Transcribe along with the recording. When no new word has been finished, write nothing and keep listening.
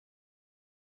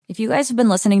If you guys have been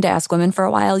listening to Ask Women for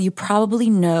a while, you probably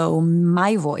know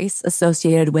my voice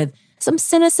associated with some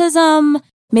cynicism,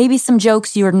 maybe some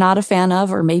jokes you're not a fan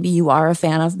of, or maybe you are a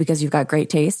fan of because you've got great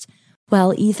taste.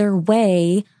 Well, either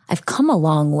way, I've come a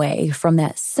long way from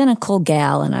that cynical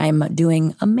gal, and I'm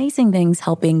doing amazing things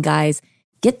helping guys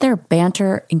get their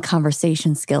banter and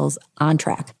conversation skills on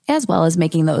track, as well as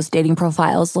making those dating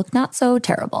profiles look not so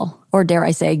terrible. Or dare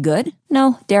I say good?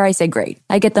 No, dare I say great.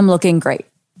 I get them looking great.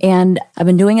 And I've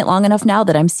been doing it long enough now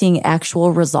that I'm seeing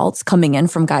actual results coming in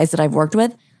from guys that I've worked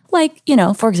with. Like,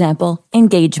 for example,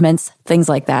 engagements, things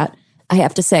like that. I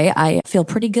have to say, I feel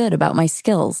pretty good about my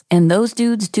skills, and those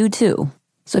dudes do too.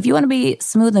 So if you want to be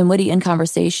smooth and witty in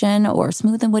conversation or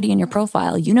smooth and witty in your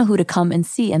profile, you know who to come and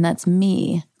see, and that's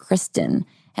me, Kristen.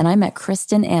 And I'm at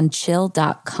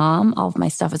KristenandChill.com. All of my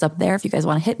stuff is up there if you guys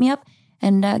want to hit me up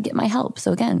and get my help.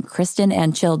 So again,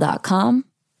 KristenandChill.com.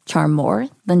 Charm more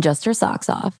than just her socks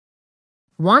off.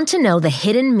 Want to know the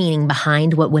hidden meaning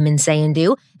behind what women say and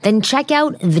do? Then check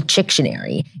out The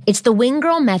Chictionary. It's the Wing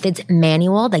Girl Methods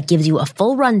manual that gives you a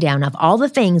full rundown of all the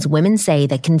things women say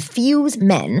that confuse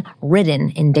men,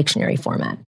 written in dictionary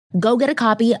format. Go get a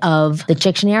copy of The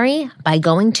Chictionary by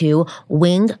going to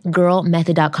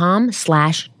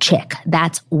winggirlmethod.com/chick.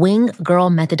 That's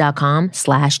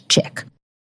winggirlmethod.com/chick.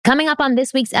 Coming up on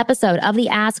this week's episode of the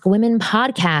Ask Women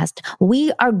podcast,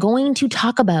 we are going to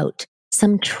talk about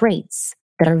some traits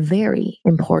that are very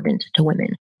important to women.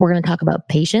 We're going to talk about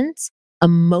patience,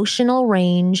 emotional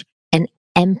range, and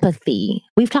empathy.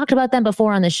 We've talked about them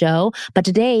before on the show, but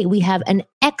today we have an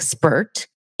expert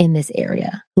in this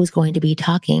area who's going to be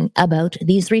talking about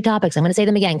these three topics. I'm going to say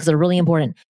them again because they're really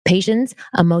important. Patience,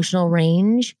 emotional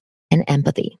range, and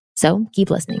empathy. So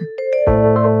keep listening.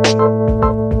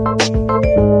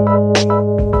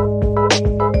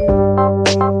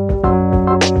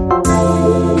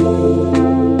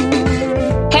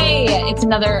 It's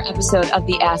another episode of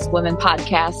the Ask Women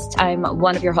podcast. I'm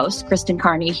one of your hosts, Kristen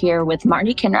Carney, here with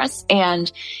Marnie Kinross,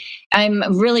 and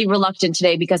I'm really reluctant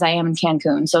today because I am in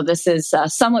Cancun. So this is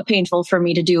somewhat painful for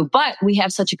me to do, but we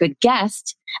have such a good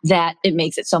guest that it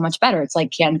makes it so much better. It's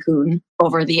like Cancun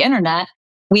over the internet.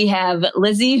 We have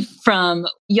Lizzie from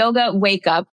Yoga Wake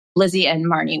Up. Lizzie and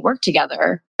Marnie work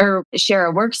together or share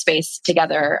a workspace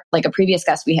together like a previous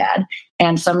guest we had.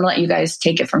 And so I'm going to let you guys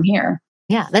take it from here.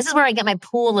 Yeah, this is where I get my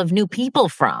pool of new people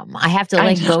from. I have to go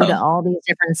to all these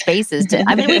different spaces. We've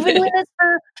been doing this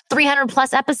for 300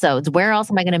 plus episodes. Where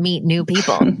else am I going to meet new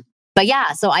people? But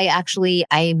yeah, so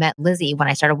I met Lizzie when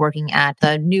I started working at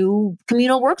the new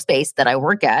communal workspace that I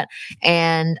work at.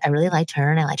 And I really liked her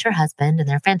and I liked her husband and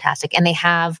they're fantastic. And they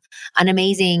have an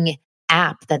amazing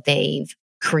app that they've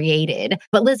created.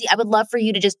 But Lizzie, I would love for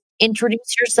you to just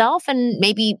introduce yourself and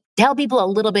maybe tell people a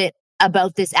little bit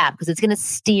about this app because it's going to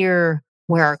steer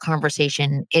where our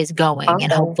conversation is going. Awesome.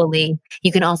 And hopefully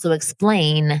you can also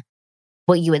explain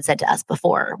what you had said to us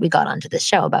before we got onto this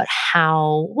show about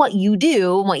how what you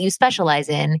do, what you specialize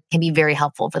in can be very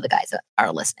helpful for the guys that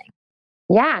are listening.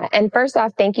 Yeah. And first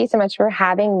off, thank you so much for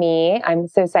having me. I'm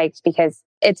so psyched because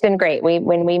it's been great.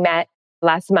 When we met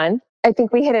last month, I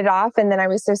think we hit it off and then I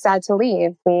was so sad to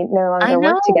leave. We no longer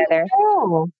work together.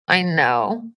 I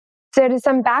know. So to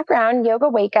some background, Yoga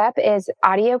Wake Up is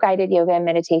audio-guided yoga and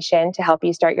meditation to help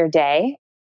you start your day.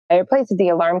 It replaces the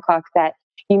alarm clock that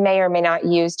you may or may not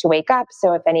use to wake up.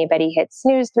 So if anybody hits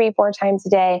snooze 3-4 times a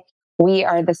day, we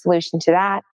are the solution to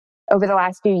that. Over the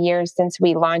last few years since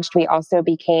we launched, we also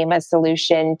became a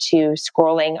solution to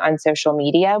scrolling on social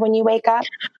media when you wake up.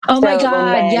 Oh my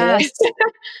God, yes.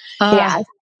 Yeah.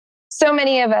 So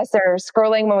many of us are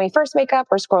scrolling when we first wake up,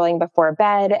 we're scrolling before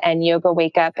bed, and Yoga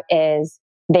Wake Up is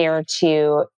there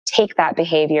to take that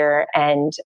behavior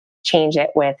and change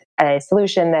it with a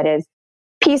solution that is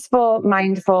peaceful,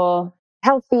 mindful,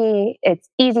 healthy. It's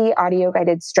easy audio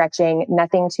guided stretching,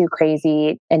 nothing too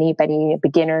crazy. Anybody, a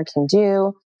beginner can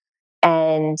do.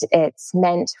 And it's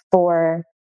meant for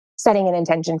setting an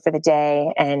intention for the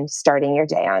day and starting your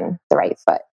day on the right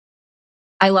foot.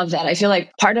 I love that. I feel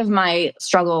like part of my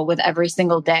struggle with every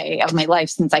single day of my life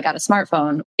since I got a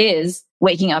smartphone is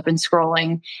waking up and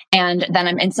scrolling. And then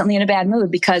I'm instantly in a bad mood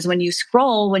because when you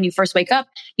scroll, when you first wake up,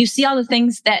 you see all the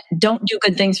things that don't do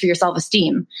good things for your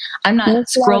self-esteem. I'm not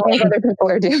scrolling. Other people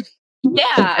are doing.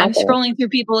 Yeah, I'm scrolling through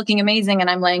people looking amazing and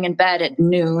I'm laying in bed at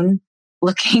noon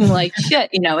looking like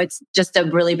shit. It's just a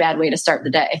really bad way to start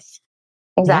the day.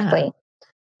 Exactly.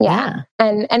 Yeah.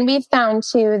 And we've found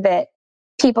too that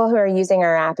people who are using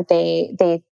our app,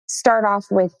 they start off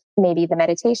with maybe the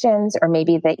meditations or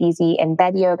maybe the easy in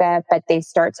bed yoga, but they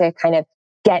start to kind of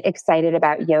get excited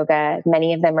about yoga.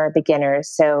 Many of them are beginners.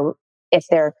 So if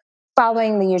they're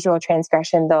following the usual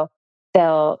transgression, they'll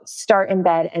they'll start in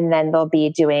bed and then they'll be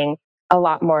doing a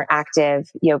lot more active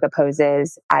yoga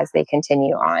poses as they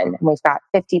continue on. And we've got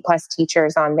 50 plus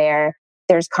teachers on there.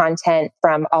 There's content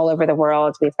from all over the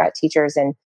world. We've got teachers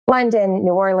in London,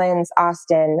 New Orleans,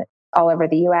 Austin, all over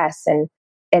the US. And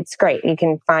it's great. You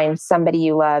can find somebody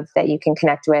you love that you can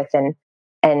connect with and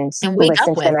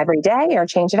listen to them every day or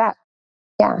change it up.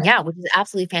 Yeah, which is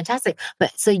absolutely fantastic.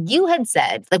 But so you had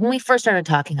said, like when we first started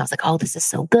talking, I was like, oh, this is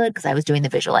so good because I was doing the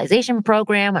visualization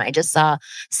program and I just saw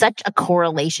such a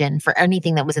correlation for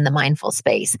anything that was in the mindful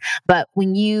space. But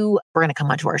when you were going to come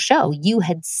onto our show, you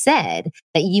had said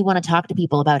that you want to talk to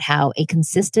people about how a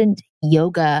consistent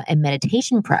yoga and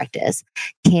meditation practice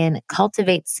can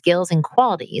cultivate skills and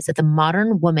qualities that the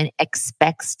modern woman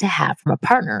expects to have from a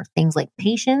partner. Things like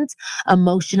patience,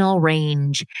 emotional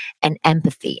range, and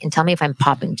empathy. And tell me if I'm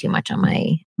popping too much on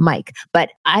my mic.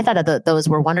 But I thought that those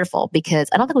were wonderful because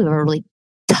I don't think we've ever really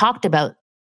talked about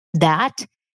that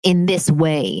in this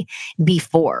way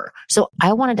before. So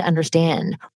I wanted to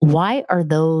understand, why are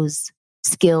those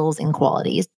skills and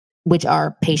qualities, which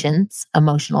are patience,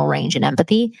 emotional range, and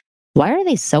empathy, why are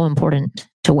they so important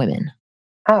to women?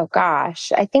 Oh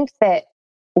gosh, I think that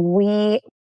we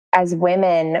as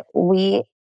women, we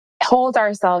hold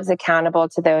ourselves accountable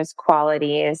to those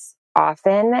qualities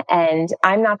often. And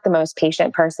I'm not the most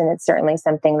patient person. It's certainly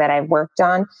something that I've worked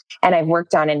on and I've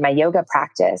worked on in my yoga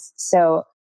practice. So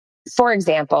for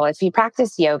example, if you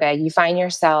practice yoga, you find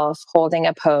yourself holding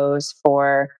a pose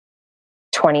for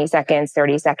 20 seconds,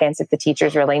 30 seconds, if the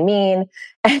teacher's really mean.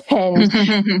 And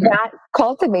that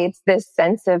cultivates this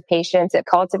sense of patience. It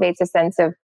cultivates a sense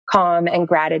of calm and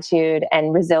gratitude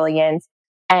and resilience.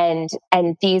 And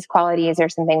these qualities are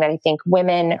something that I think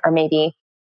women are maybe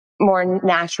more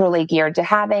naturally geared to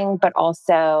having, but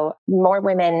also more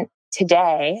women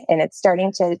today, and it's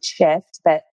starting to shift,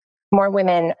 but more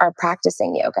women are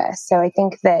practicing yoga. So I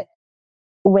think that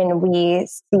when we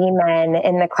see men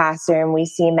in the classroom, we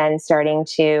see men starting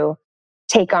to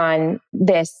take on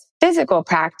this physical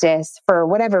practice for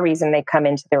whatever reason they come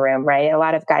into the room, right? A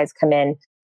lot of guys come in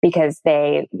because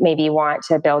they maybe want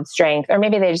to build strength, or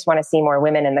maybe they just want to see more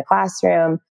women in the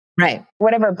classroom. Right.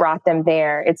 Whatever brought them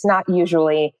there, it's not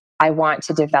usually, I want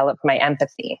to develop my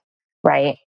empathy,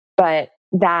 right? But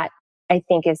that, I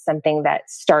think, is something that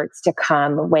starts to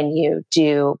come when you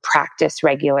do practice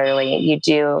regularly. You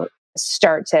do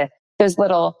start to, those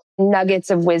little nuggets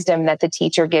of wisdom that the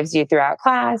teacher gives you throughout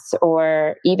class,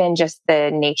 or even just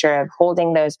the nature of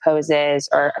holding those poses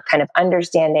or kind of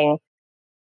understanding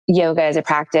yoga as a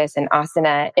practice and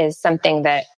asana is something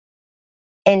that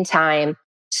in time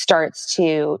starts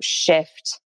to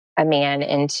shift a man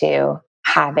into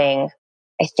having,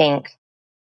 I think,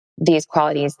 these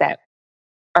qualities that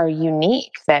are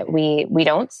unique that we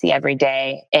don't see every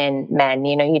day in men.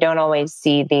 You know, you don't always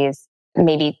see these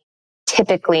maybe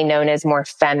typically known as more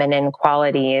feminine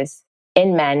qualities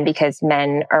in men because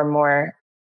men are more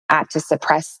apt to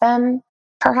suppress them,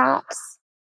 perhaps.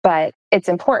 But it's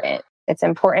important. It's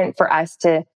important for us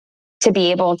to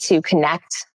be able to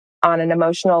connect on an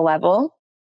emotional level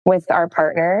with our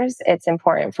partners. It's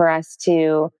important for us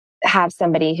to have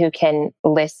somebody who can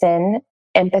listen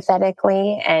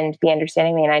empathetically and be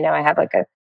understanding me. And I know I have like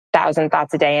 1,000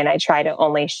 thoughts a day, and I try to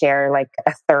only share like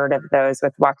a third of those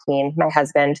with Joaquin, my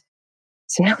husband.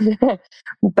 So,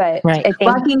 but right. I think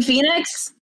Joaquin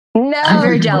Phoenix? No. I'm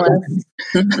very jealous.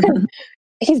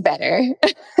 He's better.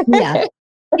 Yeah.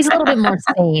 He's a little bit more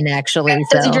sane, actually.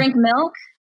 Does he drink milk?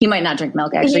 He might not drink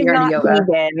milk, actually. He's You're not yoga.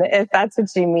 vegan, if that's what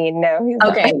you mean. No, he's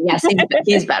okay. Not. Yes,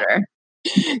 he's better.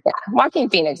 Yeah, Joaquin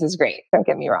Phoenix is great. Don't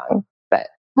get me wrong. But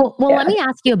well, let me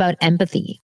ask you about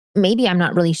empathy. Maybe I'm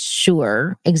not really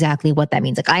sure exactly what that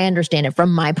means. Like, I understand it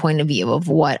from my point of view of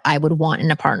what I would want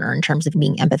in a partner in terms of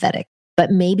being empathetic. But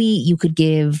maybe you could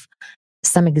give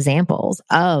some examples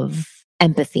of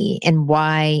empathy and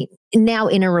why now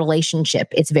in a relationship,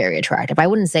 it's very attractive. I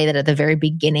wouldn't say that at the very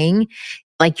beginning,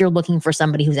 like you're looking for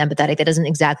somebody who's empathetic. That doesn't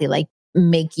exactly like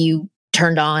make you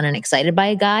turned on and excited by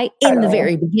a guy in the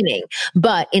very beginning.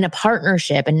 But in a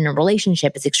partnership and in a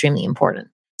relationship, it's extremely important.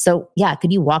 So yeah,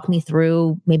 could you walk me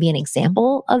through maybe an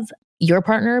example of your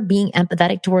partner being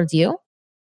empathetic towards you?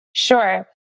 Sure.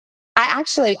 I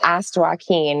actually asked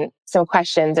Joaquin some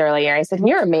questions earlier. I said,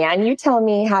 you're a man. You tell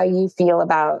me how you feel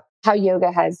about how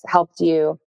yoga has helped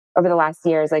you over the last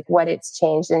years, like what it's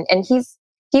changed. And he's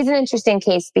an interesting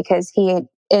case because he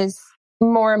is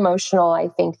more emotional, I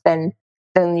think, than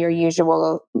your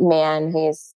usual man.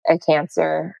 He's a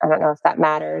Cancer. I don't know if that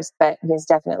matters, but he's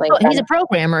definitely... he's a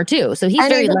programmer too. So he's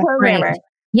very a programmer.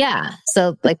 Yeah.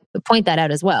 So like point that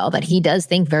out as well, that he does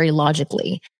think very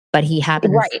logically, but he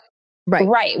happens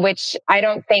Right. Which I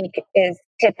don't think is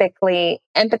typically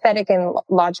empathetic and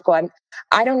logical.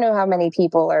 I don't know how many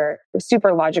people are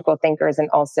super logical thinkers and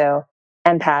also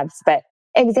empaths, but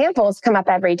examples come up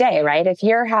every day, right?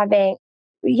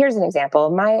 Here's an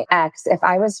example. My ex, if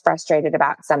I was frustrated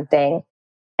about something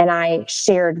and I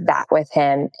shared that with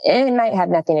him, it might have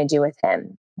nothing to do with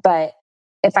him, but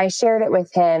if I shared it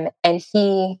with him and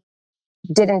he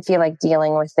didn't feel like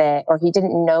dealing with it, or he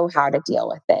didn't know how to deal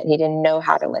with it, he didn't know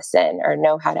how to listen or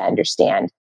know how to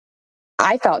understand,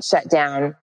 I felt shut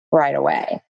down right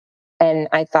away. And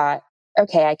I thought,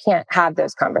 okay, I can't have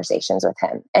those conversations with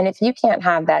him. And if you can't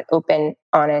have that open,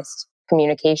 honest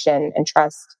communication and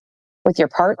trust with your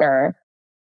partner,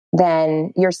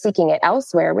 then you're seeking it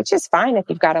elsewhere, which is fine if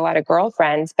you've got a lot of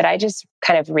girlfriends. But I just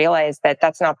kind of realized that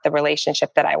that's not the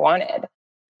relationship that I wanted.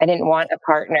 I didn't want a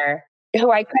partner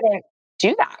who I couldn't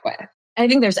do that with. I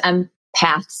think there's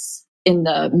empaths in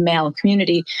the male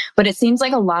community, but it seems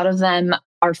like a lot of them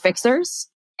are fixers.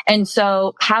 And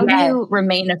so how do you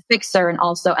remain a fixer and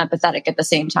also empathetic at the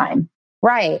same time?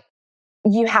 Right.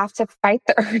 You have to fight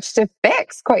the urge to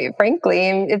fix, quite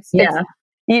frankly.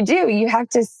 You do. You have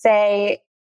to say,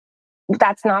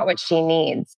 that's not what she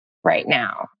needs right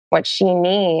now. What she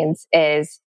needs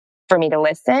is for me to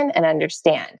listen and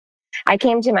understand. I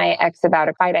came to my ex about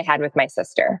a fight I had with my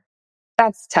sister.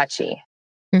 That's touchy.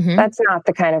 Mm-hmm. That's not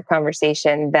the kind of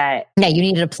conversation that... Yeah, you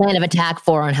needed a plan of attack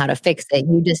on how to fix it.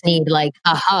 You just need like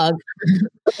a hug.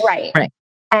 Right.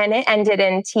 And it ended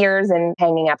in tears and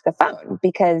hanging up the phone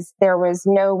because there was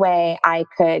no way I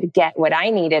could get what I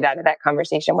needed out of that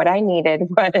conversation. What I needed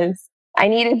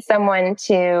someone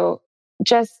to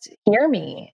just hear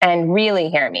me and really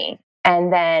hear me.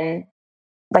 And then,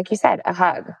 like you said, a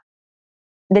hug.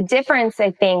 The difference,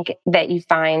 I think, that you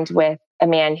find with a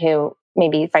man who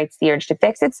maybe fights the urge to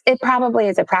fix, it probably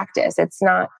is a practice. It's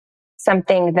not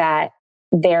something that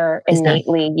they're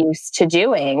innately used to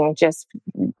doing, just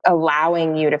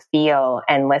allowing you to feel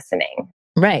and listening.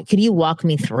 Right. Could you walk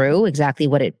me through exactly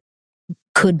what it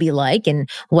could be like and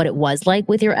what it was like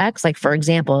with your ex? Like, for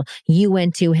example, you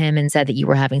went to him and said that you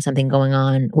were having something going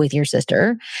on with your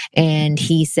sister, and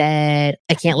he said,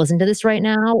 I can't listen to this right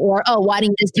now. Or, oh, why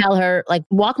didn't you just tell her? Like,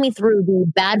 walk me through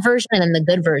the bad version and then the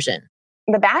good version.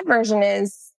 The bad version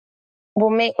is,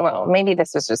 maybe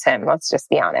this was just him. Let's just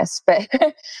be honest.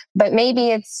 But maybe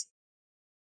it's,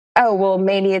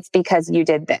 maybe it's because you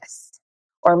did this.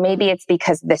 Or maybe it's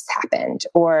because this happened.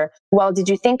 Or, well, did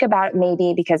you think about it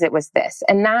maybe because it was this?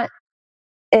 And that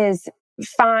is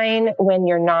fine when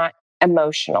you're not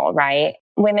emotional, right?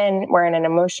 Women, we're in an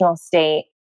emotional state.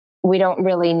 We don't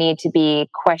really need to be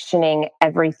questioning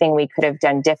everything we could have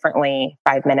done differently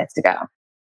 5 minutes ago.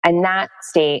 And that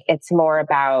state, it's more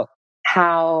about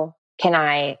how can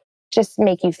I just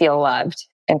make you feel loved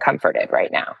and comforted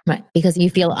right now? Right. Because you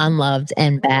feel unloved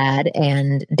and bad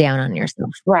and down on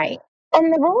yourself. Right.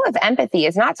 And the role of empathy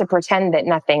is not to pretend that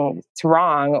nothing's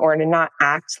wrong or to not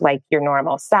act like your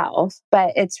normal self,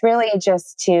 but it's really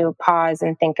just to pause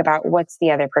and think about what's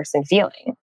the other person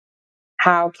feeling?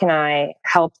 How can I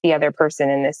help the other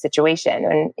person in this situation?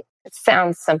 And it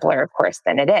sounds simpler, of course,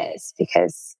 than it is,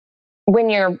 because when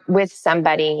you're with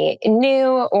somebody new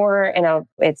or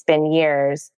it's been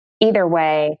years, either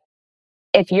way,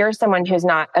 if you're someone who's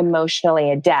not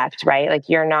emotionally adept, right? Like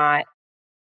you're not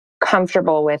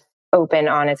comfortable with open,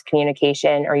 honest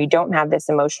communication, or you don't have this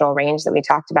emotional range that we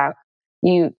talked about,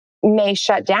 you may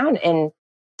shut down in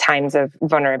times of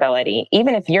vulnerability,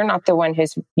 even if you're not the one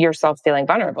who's yourself feeling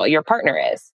vulnerable. Your partner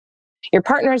is. Your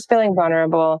partner is feeling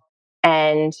vulnerable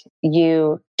and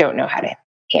you don't know how to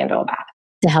handle that.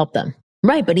 To help them.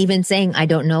 Right. But even saying, I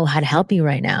don't know how to help you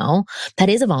right now, that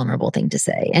is a vulnerable thing to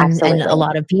say. And a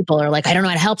lot of people are like, I don't know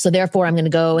how to help. So therefore I'm going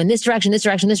to go in this direction,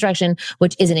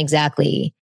 which isn't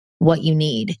exactly what you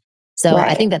need. So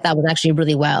I think that was actually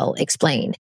really well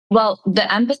explained. Well,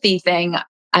 the empathy thing,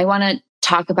 I want to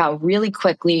talk about really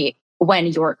quickly when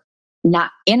you're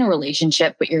not in a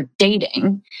relationship, but you're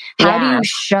dating. How do you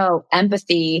show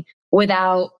empathy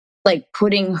without like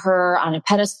putting her on a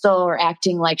pedestal or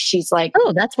acting like she's like,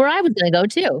 oh, that's where I was going to go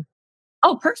too.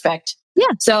 Oh, perfect. Yeah.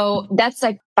 So that's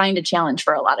I find a challenge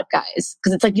for a lot of guys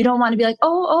because it's like, you don't want to be like,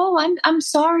 I'm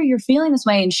sorry you're feeling this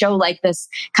way and show like this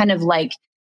kind of like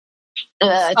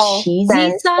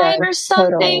cheesy side or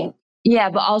something. Totally. Yeah.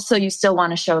 But also you still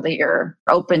want to show that you're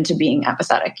open to being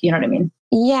empathetic. You know what I mean?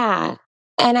 Yeah.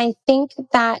 And I think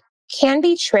that can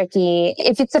be tricky.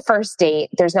 If it's a first date,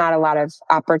 there's not a lot of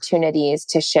opportunities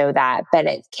to show that, but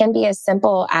it can be as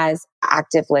simple as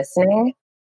active listening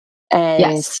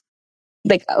and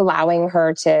like allowing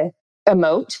her to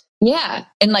emote. Yeah.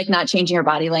 And like not changing her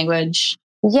body language.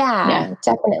 Yeah,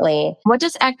 definitely. What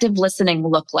does active listening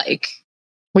look like?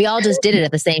 We all just did it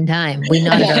at the same time. We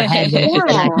nodded our head.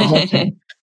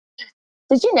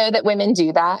 Did you know that women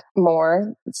do that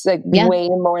more? It's like way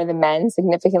more than men,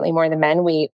 significantly more than men.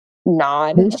 We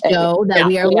nod. We show that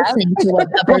we are listening to what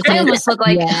a person I almost look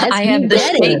like I have the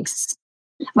shakes.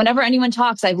 It. Whenever anyone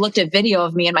talks, I've looked at video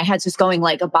of me and my head's just going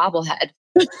like a bobblehead.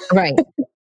 Right.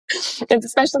 It's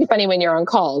especially funny when you're on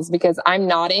calls because I'm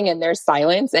nodding and there's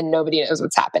silence and nobody knows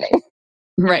what's happening.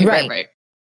 Right.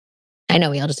 I know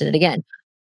we all just did it again.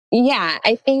 Yeah,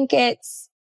 I think it's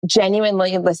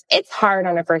genuinely, it's hard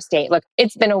on a first date. Look,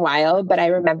 it's been a while, but I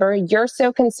remember you're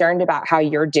so concerned about how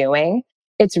you're doing.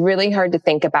 It's really hard to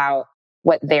think about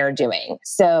what they're doing.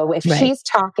 So if she's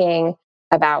talking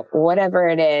about whatever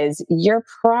it is, you're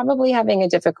probably having a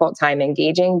difficult time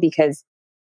engaging because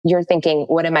you're thinking,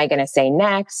 what am I going to say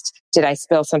next? Did I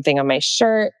spill something on my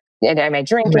shirt? Am I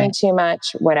drinking too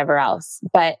much? Whatever else.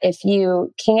 But if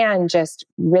you can just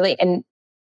really, and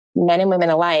men and women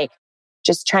alike,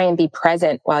 just try and be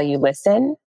present while you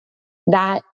listen.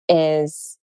 That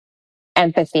is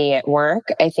empathy at work.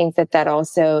 I think that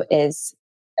also is,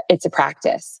 it's a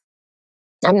practice.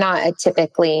 I'm not a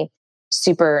typically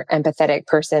super empathetic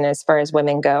person as far as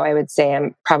women go. I would say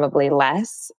I'm probably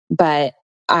less, but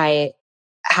I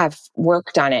have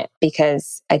worked on it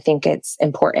because I think it's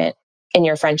important in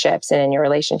your friendships and in your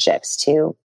relationships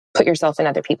to put yourself in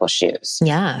other people's shoes.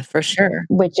 Yeah, for sure.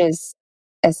 Which is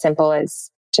as simple as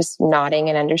just nodding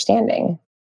and understanding.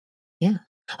 Yeah.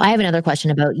 I have another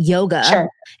question about yoga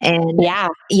and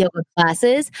yoga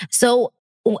classes. So,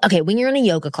 okay, when you're in a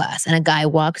yoga class and a guy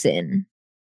walks in,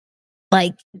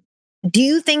 like, do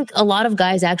you think a lot of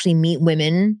guys actually meet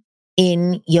women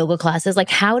in yoga classes? Like,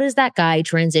 how does that guy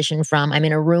transition from I'm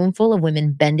in a room full of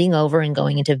women bending over and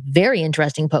going into very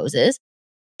interesting poses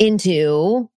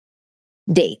into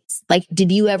dates? Like,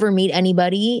 did you ever meet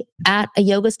anybody at a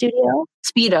yoga studio?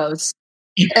 Speedos.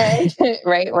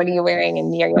 Right? What are you wearing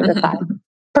in your yoga class?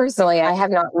 Personally, I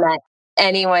have not met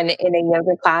anyone in a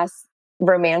yoga class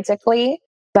romantically,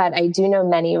 but I do know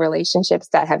many relationships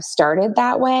that have started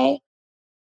that way.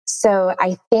 So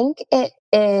I think it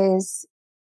is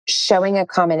showing a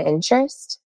common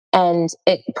interest, and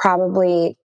it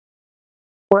probably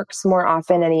works more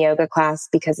often in a yoga class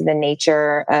because of the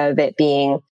nature of it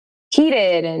being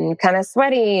heated and kind of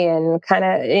sweaty and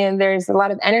there's a lot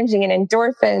of energy and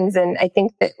endorphins. And I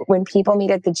think that when people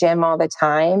meet at the gym all the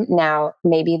time, now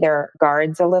maybe their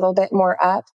guard's a little bit more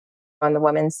up on the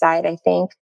woman's side. I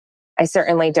think I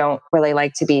certainly don't really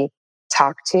like to be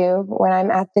talked to when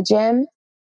I'm at the gym.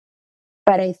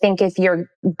 But I think if you're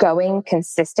going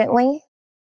consistently,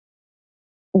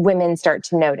 women start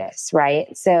to notice, right?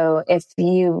 So if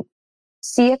you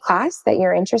see a class that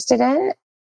you're interested in,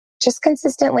 just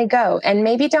consistently go. And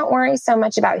maybe don't worry so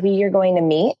much about who you're going to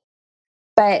meet,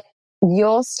 but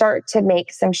you'll start to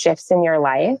make some shifts in your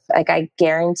life. Like, I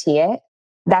guarantee it.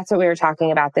 That's what we were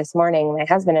talking about this morning. My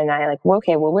husband and I, like,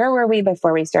 okay, well, where were we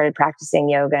before we started practicing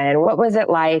yoga? And what was it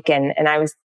like? And I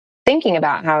was thinking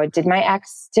about how did my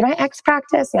ex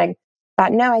practice? And I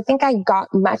thought, no, I think I got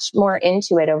much more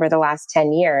into it over the last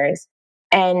 10 years.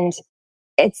 And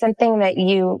it's something that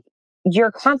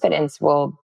your confidence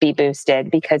will be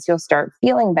boosted because you'll start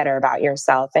feeling better about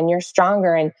yourself and you're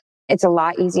stronger. And it's a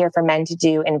lot easier for men to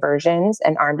do inversions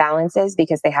and arm balances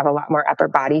because they have a lot more upper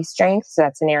body strength. So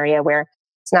that's an area where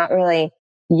it's not really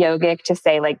yogic to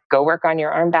say, like, go work on your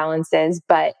arm balances.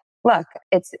 But look,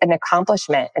 it's an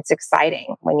accomplishment. It's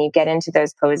exciting. When you get into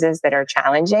those poses that are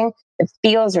challenging, it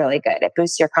feels really good. It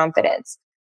boosts your confidence.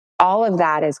 All of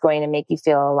that is going to make you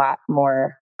feel a lot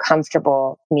more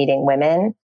comfortable meeting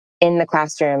women in the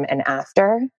classroom and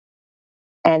after.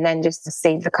 And then just to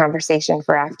save the conversation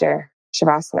for after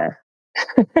Shavasana.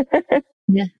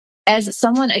 Yeah. As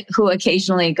someone who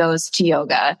occasionally goes to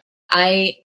yoga,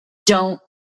 I don't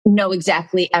know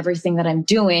exactly everything that I'm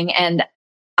doing. And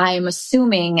I'm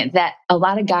assuming that a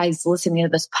lot of guys listening to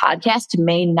this podcast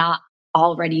may not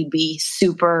already be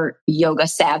super yoga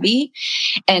savvy.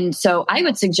 And so I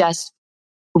would suggest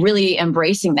really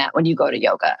embracing that when you go to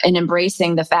yoga and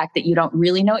embracing the fact that you don't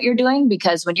really know what you're doing,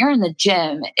 because when you're in the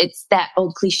gym, it's that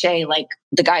old cliche, like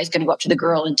the guy's going to go up to the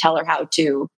girl and tell her how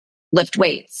to lift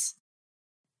weights.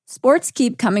 Sports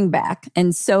keep coming back,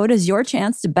 and so does your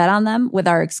chance to bet on them with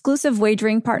our exclusive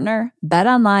wagering partner,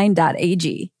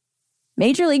 betonline.ag.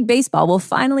 Major League Baseball will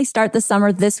finally start the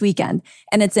summer this weekend,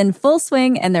 and it's in full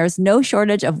swing, and there's no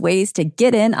shortage of ways to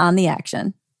get in on the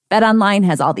action. BetOnline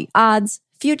has all the odds,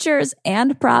 futures,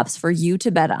 and props for you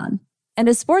to bet on. And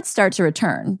as sports start to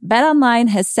return, BetOnline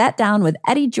has sat down with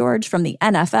Eddie George from the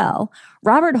NFL,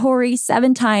 Robert Horry,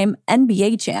 7-time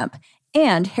NBA champ,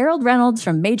 and Harold Reynolds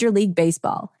from Major League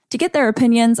Baseball to get their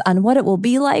opinions on what it will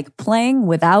be like playing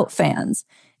without fans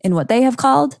in what they have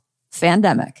called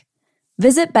Fandemic.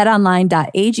 Visit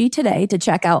betonline.ag today to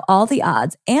check out all the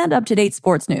odds and up-to-date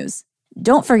sports news.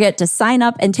 Don't forget to sign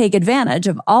up and take advantage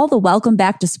of all the welcome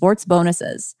back to sports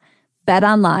bonuses.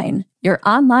 BetOnline, your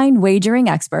online wagering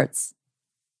experts.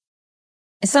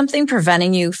 Is something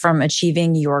preventing you from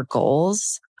achieving your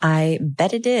goals? I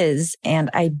bet it is. And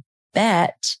I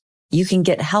bet you can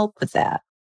get help with that.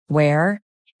 Where?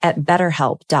 At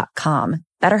BetterHelp.com.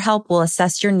 BetterHelp will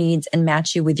assess your needs and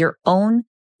match you with your own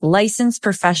licensed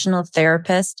professional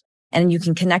therapist, and you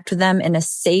can connect with them in a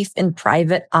safe and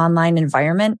private online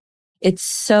environment. It's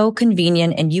so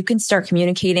convenient, and you can start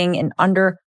communicating in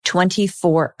under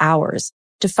 24 hours.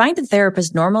 To find a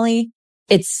therapist, normally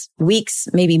it's weeks,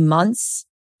 maybe months,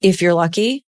 if you're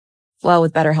lucky. Well,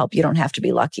 with BetterHelp, you don't have to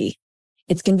be lucky.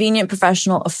 It's convenient,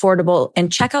 professional, affordable,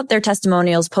 and check out their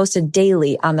testimonials posted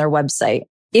daily on their website.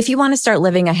 If you want to start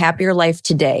living a happier life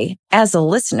today, as a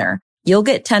listener, you'll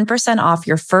get 10% off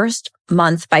your first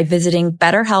month by visiting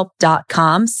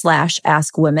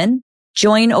BetterHelp.com/AskWomen.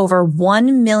 Join over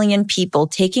 1 million people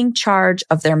taking charge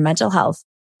of their mental health.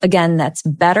 Again, that's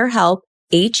BetterHelp,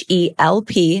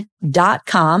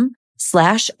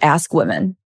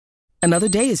 HELP.com/AskWomen. Another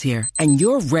day is here, and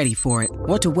you're ready for it.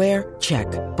 What to wear? Check.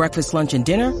 Breakfast, lunch, and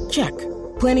dinner? Check.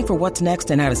 Planning for what's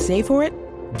next and how to save for it?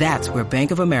 That's where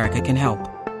Bank of America can help.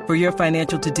 For your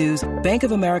financial to-dos, Bank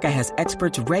of America has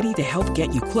experts ready to help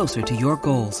get you closer to your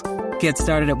goals. Get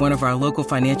started at one of our local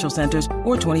financial centers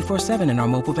or 24/7 in our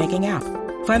mobile banking app.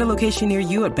 Find a location near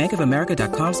you at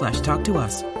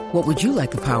bankofamerica.com/talktous. What would you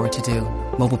like the power to do?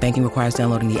 Mobile banking requires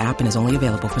downloading the app and is only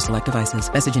available for select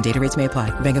devices. Message and data rates may apply.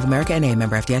 Bank of America NA,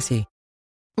 member FDIC.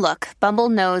 Look, Bumble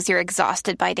knows you're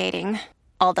exhausted by dating.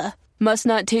 All the must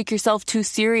not take yourself too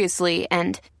seriously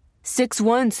and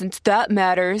 6'1" since that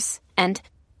matters. And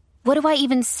what do I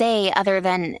even say other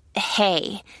than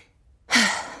hey?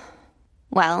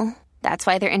 Well, that's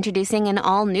why they're introducing an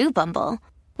all-new Bumble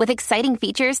with exciting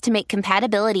features to make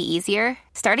compatibility easier,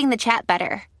 starting the chat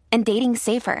better, and dating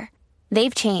safer.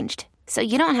 They've changed, so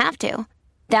you don't have to.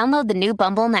 Download the new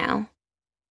Bumble now.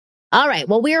 All right.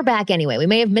 Well, we are back anyway. We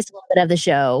may have missed a little bit of the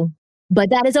show, but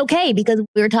that is okay because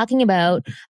we were talking about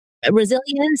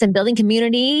resilience and building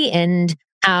community and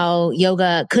how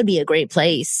yoga could be a great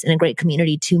place and a great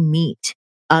community to meet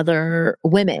other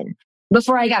women.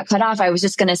 Before I got cut off, I was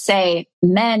just going to say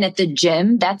men at the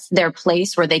gym, that's their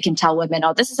place where they can tell women,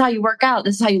 oh, this is how you work out.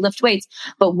 This is how you lift weights.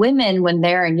 But women, when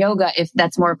they're in yoga, if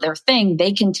that's more of their thing,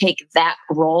 they can take that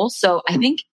role. So I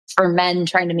think for men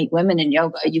trying to meet women in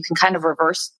yoga, you can kind of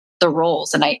reverse the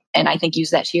roles. And I think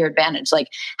use that to your advantage. Like,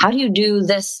 how do you do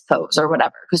this pose or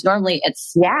whatever? Because normally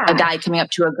it's a guy coming up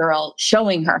to a girl,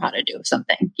 showing her how to do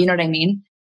something. You know what I mean?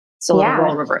 So a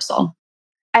role reversal.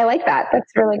 I like that. That's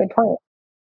a really good point.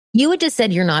 You had just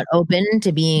said you're not open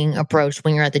to being approached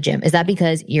when you're at the gym. Is that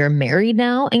because you're married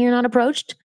now and you're not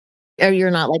approached? Or you're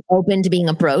not like open to being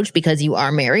approached because you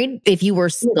are married? If you were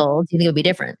single, do you think it would be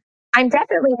different? I'm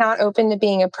definitely not open to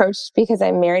being approached because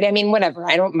I'm married. I mean, whatever.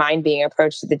 I don't mind being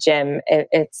approached at the gym.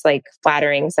 It's like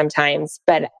flattering sometimes,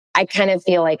 but I kind of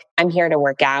feel like I'm here to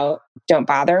work out. Don't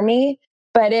bother me.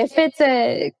 But if it's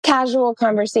a casual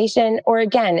conversation, or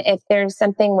again, if there's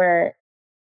something where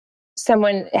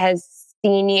someone has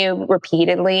seen you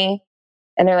repeatedly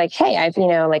and they're like, hey, I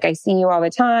see you all the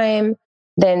time,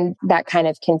 then that kind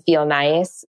of can feel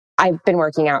nice. I've been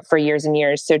working out for years and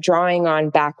years. So drawing on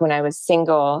back when I was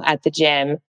single at the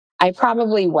gym, I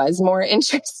probably was more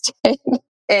interested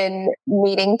in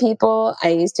meeting people. I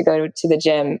used to go to the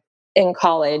gym in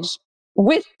college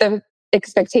with the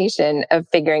expectation of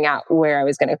figuring out where I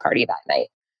was going to party that night.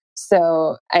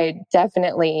 So I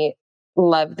definitely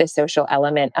love the social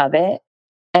element of it.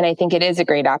 And I think it is a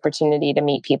great opportunity to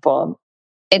meet people.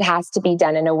 It has to be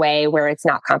done in a way where it's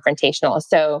not confrontational.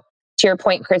 So to your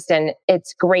point, Kristen,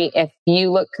 it's great if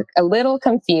you look a little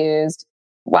confused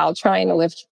while trying to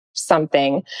lift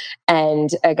something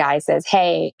and a guy says,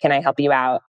 hey, can I help you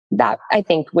out? That I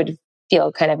think would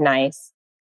feel kind of nice.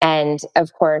 And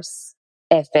of course,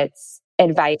 if it's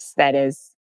advice that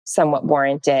is somewhat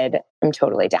warranted, I'm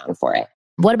totally down for it.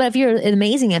 What about if you're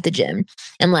amazing at the gym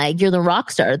and like you're the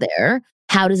rock star there?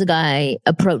 How does a guy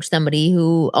approach somebody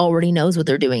who already knows what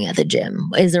they're doing at the gym?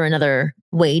 Is there another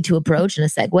way to approach and a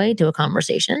segue to a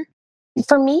conversation?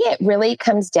 For me, it really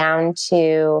comes down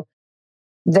to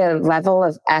the level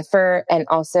of effort and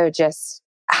also just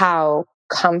how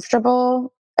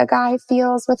comfortable a guy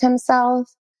feels with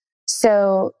himself.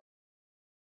 So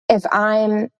if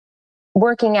I'm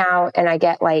working out and I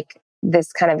get like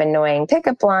this kind of annoying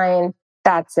pickup line,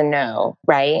 that's a no,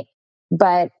 right?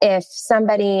 But if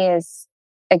somebody is,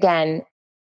 again,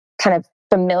 kind of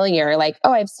familiar, like,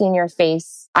 oh, I've seen your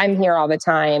face. I'm here all the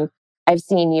time. I've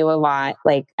seen you a lot.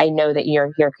 Like, I know that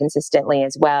you're here consistently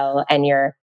as well. And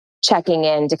you're checking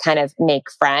in to kind of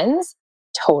make friends.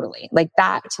 Totally. Like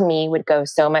that to me would go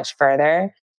so much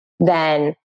further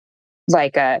than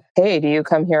like hey, do you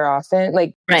come here often?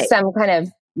 Like some kind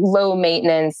of low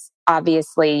maintenance.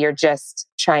 Obviously, you're just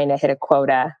trying to hit a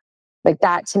quota. Like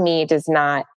that to me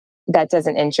that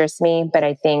doesn't interest me. But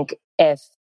I think if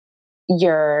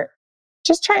you're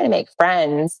just trying to make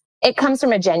friends, it comes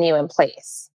from a genuine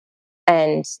place.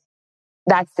 And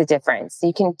that's the difference.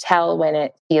 You can tell when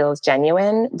it feels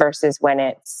genuine versus when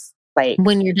it's like...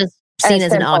 when you're just seen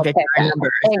as an object or a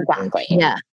number. Exactly.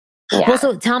 Yeah. Well,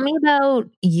 so tell me about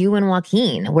you and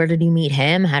Joaquin. Where did you meet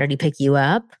him? How did he pick you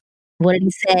up? What did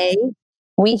he say?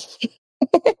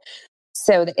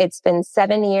 So it's been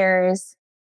 7 years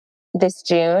this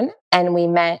June, and we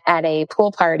met at a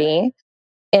pool party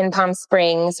in Palm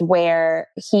Springs where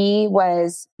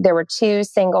there were two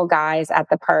single guys at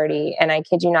the party. And I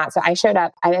kid you not. So I showed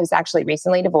up, I was actually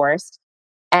recently divorced,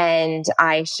 and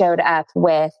I showed up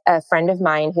with a friend of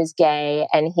mine who's gay.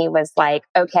 And he was like,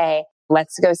 okay,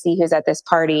 let's go see who's at this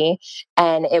party.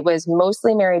 And it was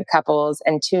mostly married couples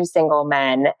and two single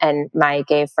men. And my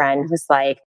gay friend was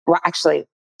like,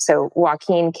 so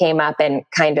Joaquin came up and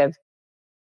kind of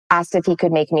asked if he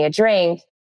could make me a drink.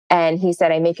 And he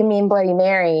said, I make a mean Bloody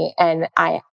Mary. And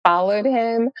I followed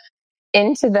him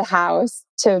into the house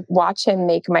to watch him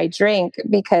make my drink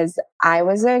because I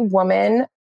was a woman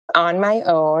on my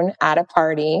own at a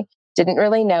party, didn't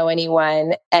really know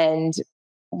anyone, and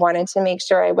wanted to make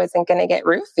sure I wasn't going to get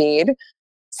roofied.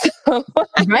 So,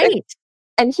 right.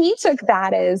 And he took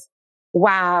that as,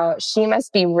 wow, she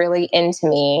must be really into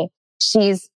me.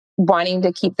 She's wanting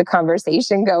to keep the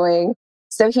conversation going.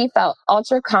 So he felt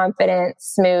ultra confident,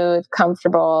 smooth,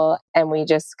 comfortable, and we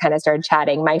just kind of started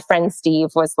chatting. My friend Steve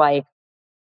was like,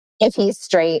 if he's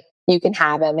straight, you can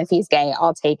have him. If he's gay,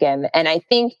 I'll take him. And I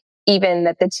think even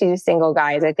that the two single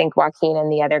guys, I think Joaquin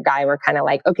and the other guy were kind of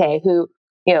like, okay,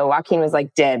 Joaquin was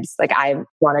like, dibs, like I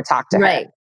want to talk to her.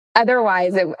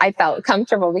 Otherwise, I felt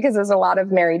comfortable because there's a lot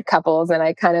of married couples, and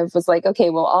I kind of was like, okay,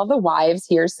 well, all the wives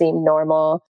here seem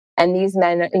normal, and these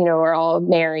men, are all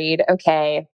married.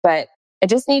 Okay, but I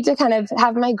just need to kind of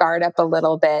have my guard up a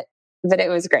little bit. But it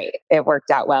was great. It worked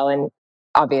out well. And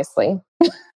obviously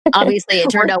it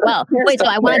turned out well. Wait, so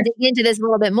I want to dig into this a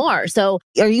little bit more. So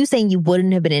are you saying you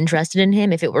wouldn't have been interested in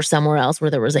him if it were somewhere else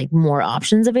where there was like more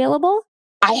options available?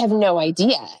 I have no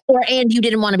idea. And you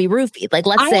didn't want to be roofied. Like,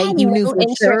 let's say you knew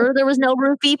for sure there was no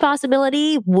roofie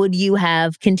possibility. Would you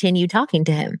have continued talking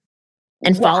to him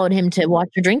and followed him to watch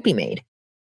your drink be made?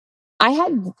 I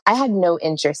had no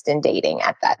interest in dating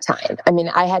at that time. I mean,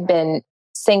 I had been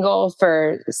single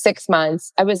for 6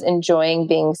 months. I was enjoying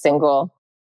being single.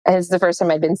 It was the first time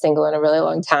I'd been single in a really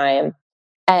long time.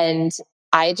 And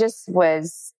I just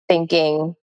was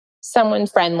thinking someone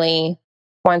friendly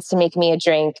wants to make me a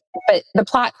drink. But the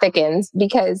plot thickens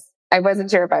because I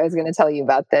wasn't sure if I was going to tell you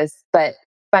about this. But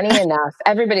funny enough,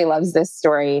 everybody loves this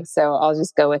story. So I'll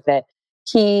just go with it.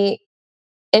 He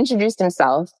introduced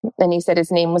himself and he said his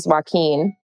name was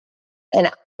Joaquin, and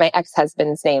my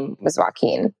ex-husband's name was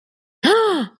Joaquin.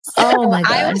 Oh my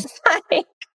God. I was like,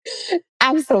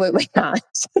 absolutely not.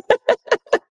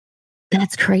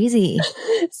 That's crazy.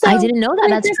 So I didn't know that.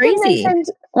 That's crazy.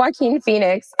 Joaquin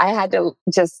Phoenix, I had to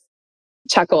just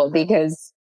chuckle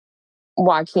because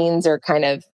Joaquins are kind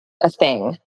of a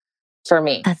thing for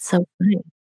me. That's so funny.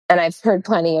 And I've heard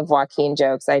plenty of Joaquin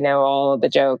jokes. I know all the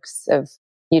jokes of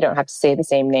you don't have to say the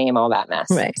same name, all that mess.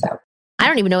 Right. So I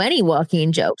don't even know any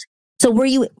Joaquin jokes. So were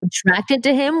you attracted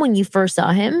to him when you first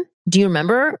saw him? Do you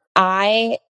remember?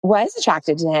 I was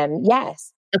attracted to him.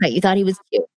 Yes. Okay. You thought he was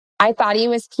cute. I thought he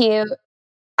was cute.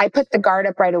 I put the guard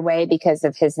up right away because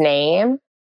of his name.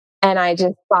 And I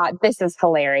just thought, this is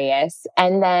hilarious.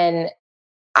 And then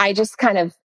I just kind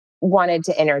of wanted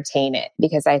to entertain it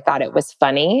because I thought it was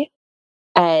funny.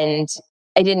 And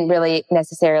I didn't really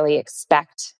necessarily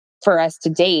expect for us to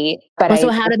date. But so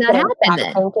how did that happen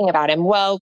then? Thinking about him.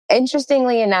 Well,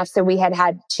 interestingly enough, so we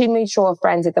had two mutual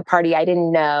friends at the party. I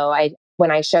didn't know. When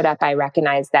I showed up, I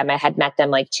recognized them. I had met them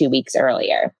like 2 weeks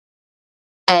earlier.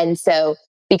 And so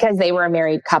because they were a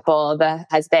married couple, the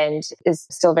husband is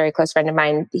still a very close friend of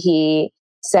mine. He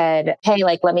said, hey,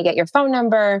 like, let me get your phone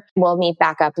number. We'll meet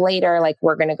back up later. Like,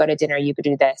 we're going to go to dinner. You could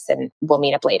do this and we'll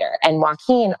meet up later. And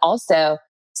Joaquin also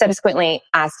subsequently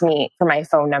asked me for my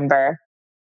phone number,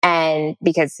 and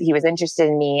because he was interested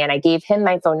in me, and I gave him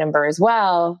my phone number as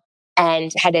well.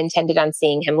 and had intended on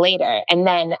seeing him later. And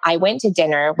then I went to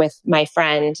dinner with my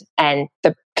friend and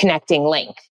the connecting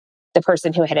link, the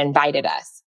person who had invited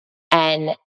us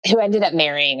and who ended up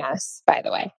marrying us, by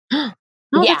the way. Oh,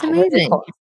 yeah, that's amazing. really cool.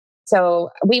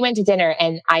 So we went to dinner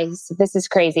and this is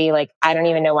crazy. Like, I don't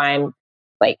even know why I'm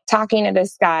like talking to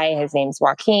this guy. His name's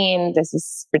Joaquin. This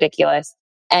is ridiculous.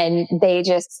 And they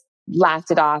just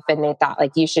laughed it off and they thought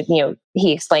like, you should,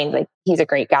 he explained like, he's a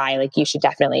great guy. Like you should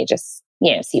definitely just,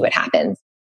 see what happens.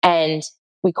 And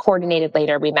we coordinated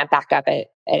later. We met back up at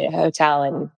a hotel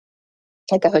and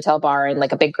like a hotel bar and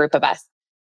like a big group of us.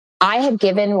 I had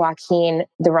given Joaquin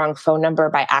the wrong phone number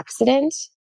by accident.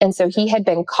 And so he had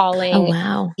been calling. Oh,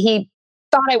 wow. He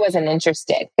thought I wasn't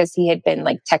interested because he had been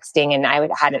like texting and I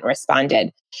hadn't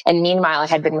responded. And meanwhile, I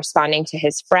had been responding to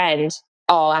his friend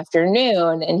all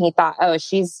afternoon. And he thought, oh,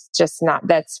 she's just not,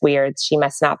 that's weird. She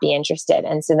must not be interested.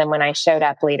 And so then when I showed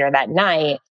up later that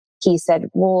night, he said,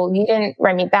 well, you didn't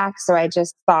write me back. So I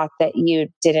just thought that you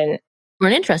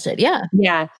weren't interested. Yeah.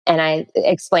 Yeah. And I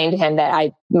explained to him that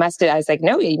I was like,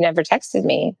 no, you never texted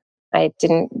me. I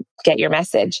didn't get your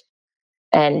message.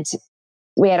 And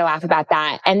we had a laugh about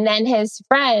that. And then his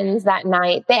friends that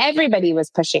night, everybody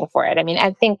was pushing for it. I mean,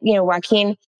 I think,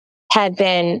 Joaquin had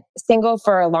been single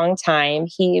for a long time.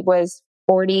 He was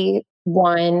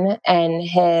 41 and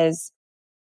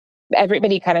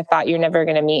everybody kind of thought you're never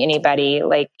going to meet anybody.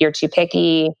 Like you're too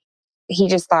picky. He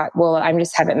just thought, well, I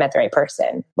just haven't met the right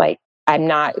person. Like I'm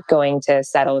not going to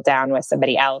settle down with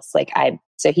somebody else.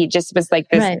 So he just was like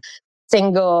this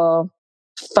single,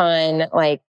 fun,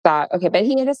 like thought, okay, but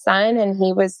he had a son and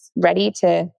he was ready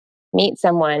to meet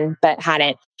someone, but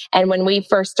hadn't. And when we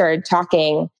first started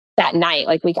talking that night,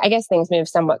 I guess things moved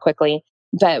somewhat quickly,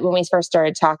 but when we first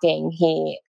started talking,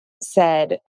 he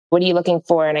said, what are you looking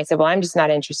for? And I said, well, I'm just not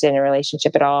interested in a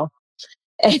relationship at all.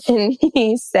 And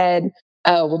he said,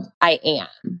 oh, well, I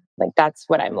am. Like, that's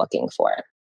what I'm looking for.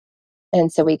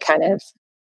 And so we kind of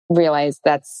realized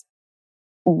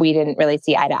we didn't really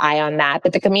see eye to eye on that.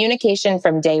 But the communication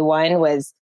from day one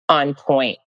was on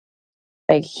point.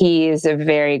 Like, he's a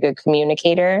very good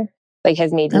communicator. Like,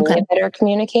 has made me a better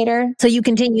communicator. So you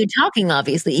continued talking,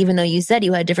 obviously, even though you said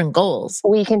you had different goals.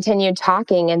 We continued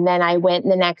talking. And then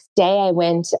the next day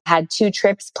had 2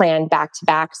 trips planned back to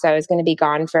back. So I was going to be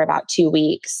gone for about 2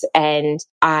 weeks. And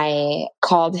I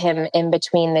called him in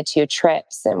between the 2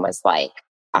 trips and was like,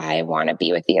 I want to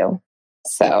be with you.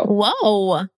 So,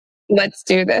 whoa, let's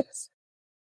do this.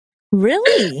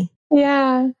 Really?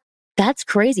 Yeah. That's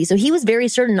crazy. So he was very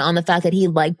certain on the fact that he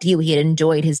liked you. He had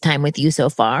enjoyed his time with you so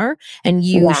far. And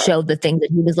you showed the thing that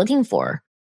he was looking for.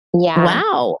 Yeah.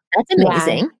 Wow. That's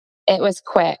amazing. Yeah. It was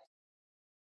quick.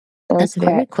 That's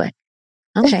very quick.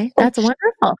 Okay. That's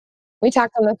wonderful. We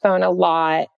talked on the phone a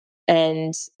lot.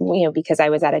 And, because I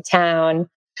was out of town,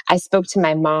 I spoke to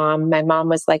my mom. My mom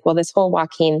was like, well, this whole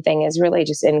Joaquin thing is really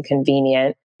just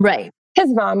inconvenient. Right.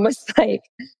 His mom was like,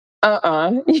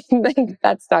 like,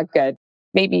 that's not good.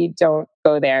 Maybe don't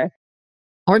go there.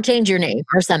 Or change your name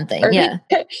or something. Yeah.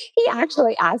 He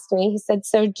actually asked me, he said,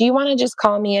 so do you want to just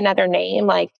call me another name?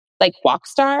 Like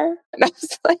Walkstar? And I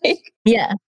was like,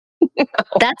 yeah. No.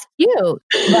 That's cute.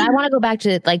 But I want to go back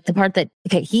to like the part that,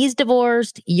 okay, he's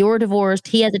divorced, you're divorced,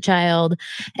 he has a child,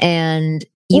 and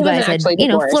you guys had,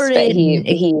 divorced, flirted,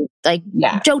 he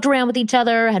joked around with each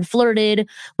other, had flirted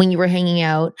when you were hanging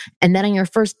out. And then on your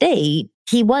first date,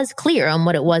 he was clear on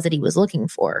what it was that he was looking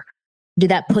for. Did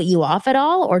that put you off at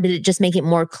all? Or did it just make it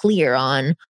more clear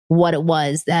on what it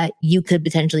was that you could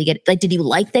potentially get? Like, did you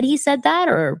like that he said that?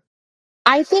 Or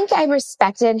I think I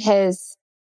respected his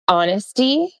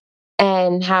honesty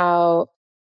and how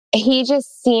he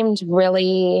just seemed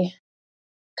really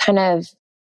kind of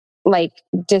like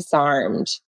disarmed.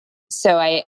 So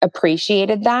I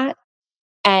appreciated that.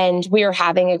 And we were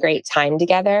having a great time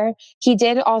together. He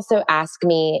did also ask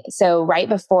me, so right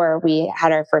before we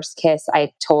had our first kiss,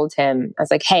 I told him, I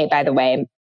was like, hey, by the way,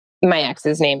 my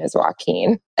ex's name is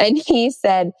Joaquin. And he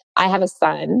said, I have a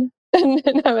son. And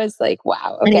then I was like,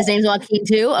 wow. Okay. And his name's Joaquin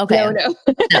too? Okay. No.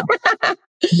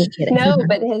 No,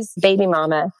 but his baby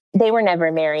mama, they were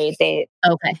never married.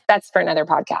 That's for another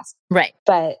podcast. Right.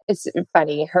 But it's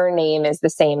funny. Her name is the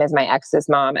same as my ex's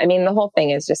mom. I mean, the whole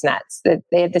thing is just nuts.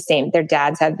 They have the same, their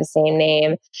dads have the same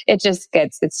name. It's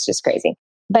just crazy.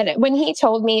 But when he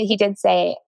told me, he did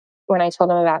say, when I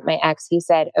told him about my ex, he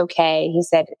said, okay. He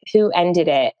said, who ended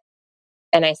it?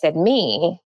 And I said,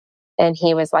 me. And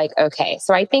he was like, okay.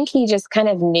 So I think he just kind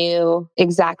of knew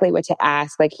exactly what to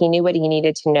ask. Like, he knew what he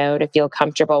needed to know to feel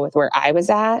comfortable with where I was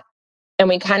at. And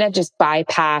we kind of just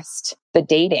bypassed the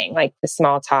dating, like the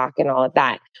small talk and all of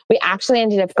that. We actually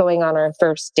ended up going on our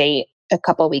first date a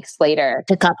couple weeks later.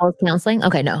 The couples counseling?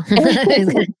 Okay, no.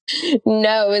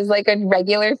 No, it was like a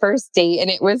regular first date and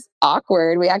it was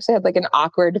awkward. We actually had like an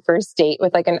awkward first date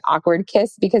with like an awkward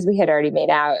kiss because we had already made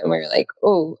out and we were like,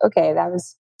 oh, okay, that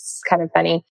was kind of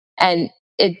funny. And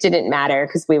it didn't matter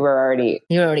because you were already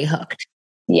hooked.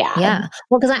 Yeah. Yeah.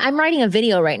 Well, because I'm writing a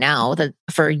video right now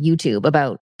for YouTube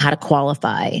about how to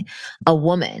qualify a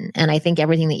woman. And I think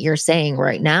everything that you're saying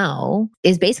right now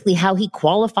is basically how he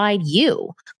qualified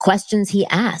you, questions he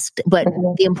asked. But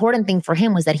the important thing for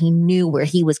him was that he knew where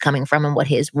he was coming from and what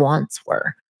his wants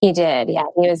were. He did. Yeah.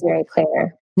 He was very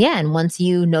clear. Yeah. And once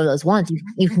you know those wants,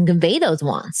 you can convey those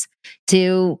wants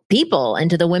to people and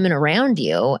to the women around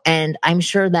you. And I'm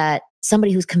sure that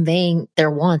somebody who's conveying their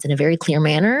wants in a very clear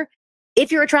manner,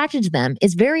 if you're attracted to them,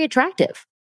 is very attractive.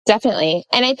 Definitely.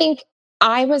 And I think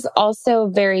I was also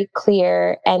very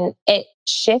clear, and it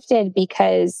shifted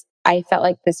because I felt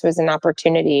like this was an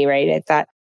opportunity, right? I thought,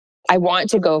 I want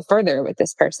to go further with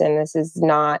this person. This is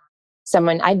not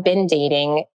someone I've been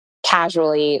dating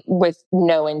casually with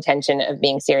no intention of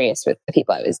being serious with the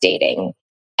people I was dating.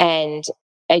 And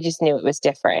I just knew it was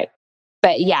different.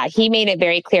 But yeah, he made it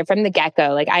very clear from the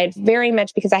get-go. Like I had very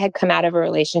much, because I had come out of a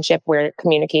relationship where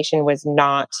communication was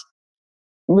not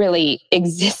really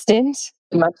existent,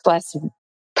 much less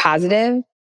positive.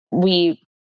 We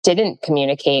didn't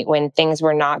communicate when things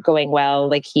were not going well.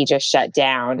 Like he just shut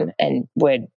down and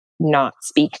would not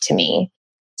speak to me.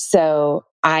 So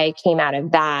I came out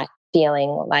of that feeling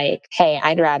like, hey,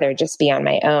 I'd rather just be on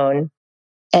my own.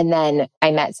 And then I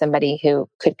met somebody who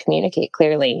could communicate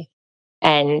clearly.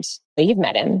 And you've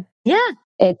met him. Yeah.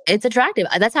 It's attractive.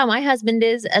 That's how my husband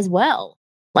is as well.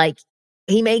 Like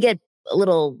he may get a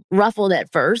little ruffled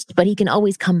at first, but he can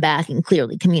always come back and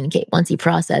clearly communicate once he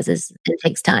processes. It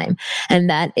takes time.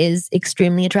 And that is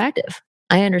extremely attractive.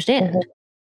 I understand.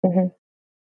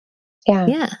 Yeah.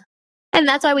 Yeah. And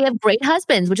that's why we have great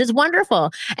husbands, which is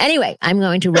wonderful. Anyway, I'm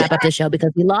going to wrap up the show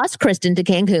because we lost Kristen to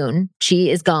Cancun.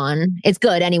 She is gone. It's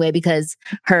good anyway, because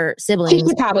her siblings... She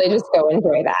should probably just go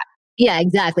enjoy that. Yeah,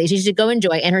 exactly. She should go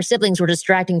enjoy. And her siblings were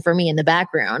distracting for me in the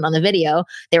background on the video.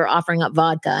 They were offering up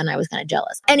vodka and I was kind of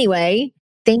jealous. Anyway,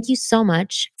 thank you so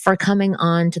much for coming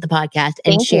on to the podcast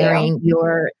and sharing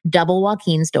your double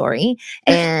Joaquin story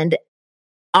and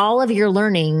all of your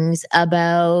learnings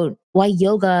about why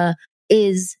yoga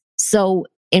is so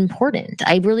important.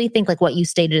 I really think like what you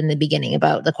stated in the beginning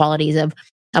about the qualities of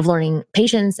learning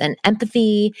patience and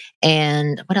empathy.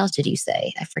 And what else did you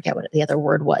say? I forget what the other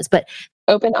word was, but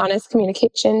open, honest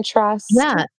communication, trust.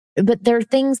 Yeah. But there are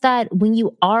things that when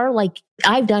you are like,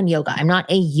 I've done yoga. I'm not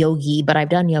a yogi, but I've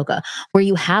done yoga where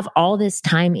you have all this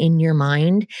time in your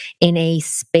mind in a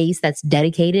space that's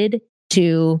dedicated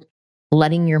to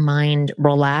letting your mind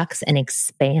relax and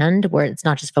expand, where it's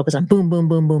not just focused on boom, boom,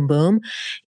 boom, boom, boom.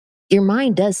 Your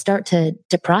mind does start to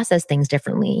process things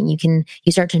differently. And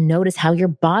you start to notice how your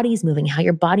body's moving, how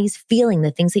your body's feeling,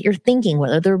 the things that you're thinking,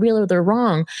 whether they're real or they're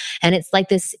wrong. And it's like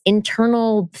this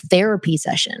internal therapy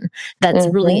session that's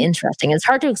really interesting. It's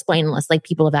hard to explain unless like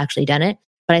people have actually done it,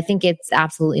 but I think it's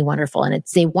absolutely wonderful. And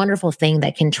it's a wonderful thing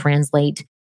that can translate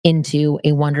into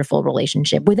a wonderful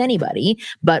relationship with anybody,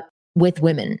 but with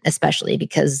women especially,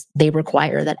 because they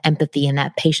require that empathy and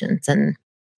that patience. And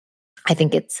I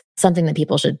think it's something that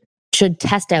people should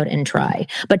test out and try.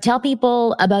 But tell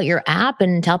people about your app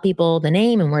and tell people the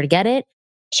name and where to get it.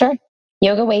 Sure.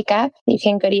 Yoga Wake Up. You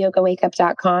can go to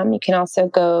yogawakeup.com. You can also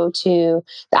go to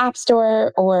the App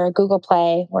Store or Google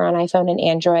Play. We're on iPhone and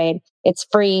Android. It's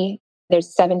free.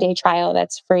 There's a 7-day trial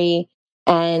that's free.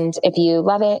 And if you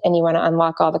love it and you want to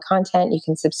unlock all the content, you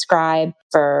can subscribe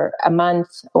for a month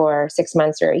or 6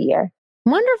 months or a year.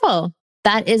 Wonderful.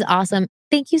 That is awesome.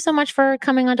 Thank you so much for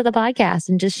coming onto the podcast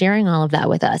and just sharing all of that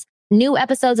with us. New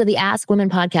episodes of the Ask Women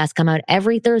podcast come out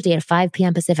every Thursday at 5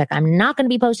 p.m. Pacific. I'm not going to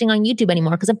be posting on YouTube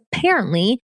anymore because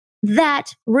apparently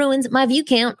that ruins my view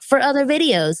count for other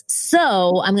videos.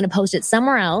 So I'm going to post it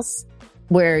somewhere else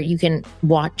where you can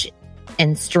watch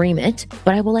and stream it.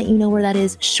 But I will let you know where that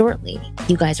is shortly.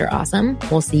 You guys are awesome.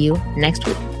 We'll see you next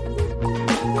week.